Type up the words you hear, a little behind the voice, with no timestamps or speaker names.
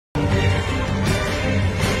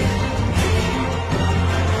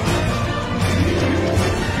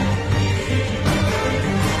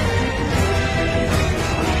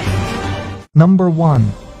Number 1.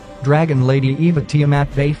 Dragon Lady Eva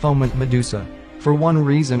Tiamat Baphomet Medusa. For one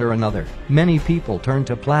reason or another, many people turn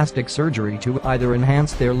to plastic surgery to either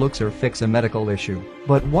enhance their looks or fix a medical issue.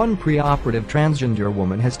 But one preoperative transgender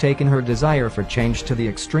woman has taken her desire for change to the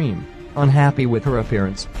extreme. Unhappy with her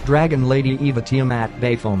appearance, Dragon Lady Eva Tiamat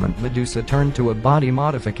Baphomet Medusa turned to a body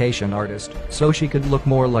modification artist so she could look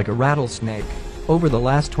more like a rattlesnake. Over the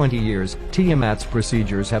last 20 years, Tiamat's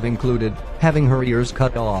procedures have included having her ears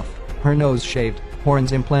cut off, her nose shaved,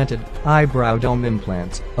 horns implanted, eyebrow dome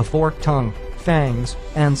implants, a forked tongue, fangs,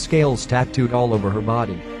 and scales tattooed all over her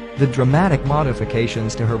body. The dramatic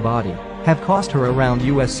modifications to her body have cost her around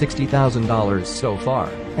 $60,000 so far,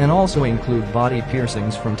 and also include body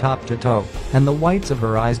piercings from top to toe, and the whites of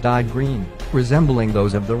her eyes dyed green, resembling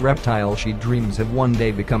those of the reptile she dreams of one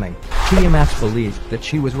day becoming. Tiamat's belief that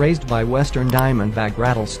she was raised by western diamondback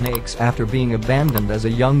rattlesnakes after being abandoned as a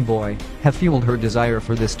young boy have fueled her desire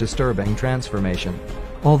for this disturbing transformation.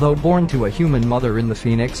 Although born to a human mother in the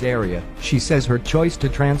Phoenix area, she says her choice to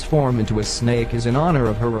transform into a snake is in honor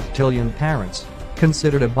of her reptilian parents.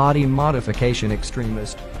 Considered a body modification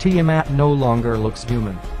extremist, Tiamat no longer looks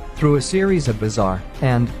human. Through a series of bizarre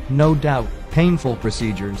and, no doubt, painful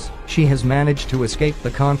procedures, she has managed to escape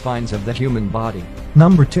the confines of the human body.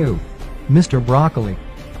 Number 2. Mr. Broccoli.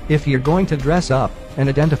 If you're going to dress up and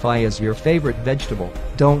identify as your favorite vegetable,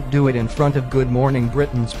 don't do it in front of Good Morning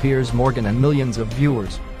Britain's Piers Morgan and millions of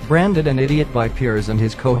viewers. Branded an idiot by Piers and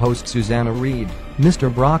his co-host Susanna Reid,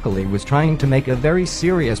 Mr. Broccoli was trying to make a very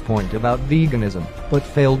serious point about veganism, but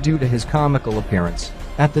failed due to his comical appearance.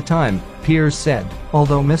 At the time, Piers said,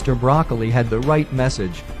 although Mr. Broccoli had the right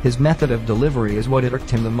message, his method of delivery is what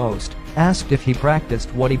irked him the most. Asked if he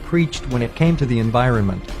practiced what he preached when it came to the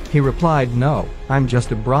environment, he replied, "No, I'm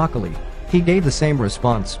just a broccoli." He gave the same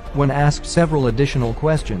response when asked several additional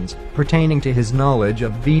questions pertaining to his knowledge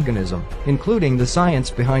of veganism, including the science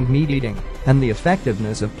behind meat eating and the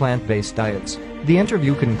effectiveness of plant-based diets. The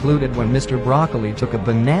interview concluded when Mr. Broccoli took a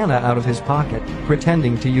banana out of his pocket,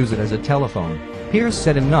 pretending to use it as a telephone. Piers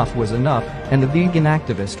said enough was enough, and the vegan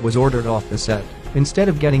activist was ordered off the set. Instead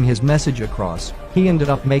of getting his message across, he ended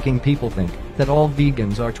up making people think that all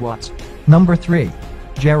vegans are twats. Number 3.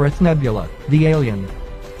 Jareth Nebula, the alien.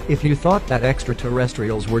 If you thought that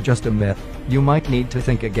extraterrestrials were just a myth, you might need to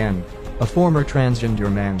think again. A former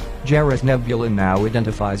transgender man, Jareth Nebula now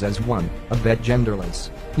identifies as one, a bit genderless.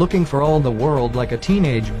 Looking for all the world like a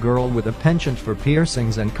teenage girl with a penchant for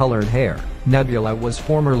piercings and colored hair, Nebula was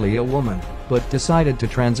formerly a woman, but decided to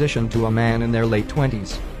transition to a man in their late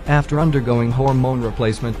 20s. After undergoing hormone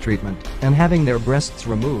replacement treatment and having their breasts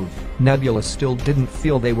removed, Nebula still didn't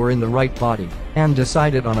feel they were in the right body and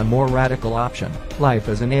decided on a more radical option: life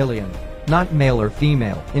as an alien. Not male or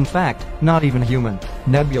female, in fact, not even human.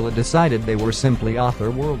 Nebula decided they were simply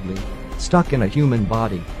otherworldly. Stuck in a human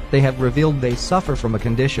body, they have revealed they suffer from a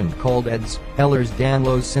condition called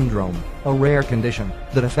Ehlers-Danlos syndrome, a rare condition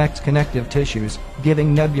that affects connective tissues,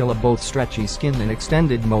 giving Nebula both stretchy skin and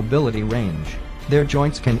extended mobility range. Their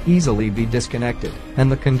joints can easily be disconnected,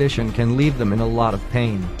 and the condition can leave them in a lot of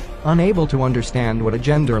pain. Unable to understand what a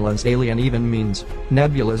genderless alien even means,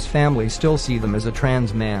 Nebula's family still see them as a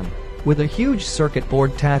trans man. With a huge circuit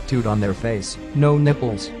board tattooed on their face, no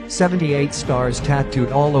nipples, 78 stars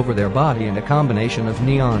tattooed all over their body and a combination of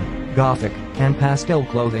neon, gothic, and pastel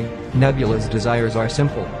clothing, Nebula's desires are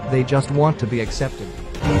simple: they just want to be accepted.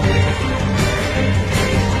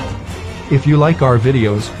 If you like our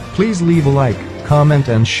videos, please leave a like, comment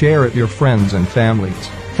and share it with your friends and families.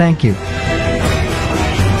 Thank you.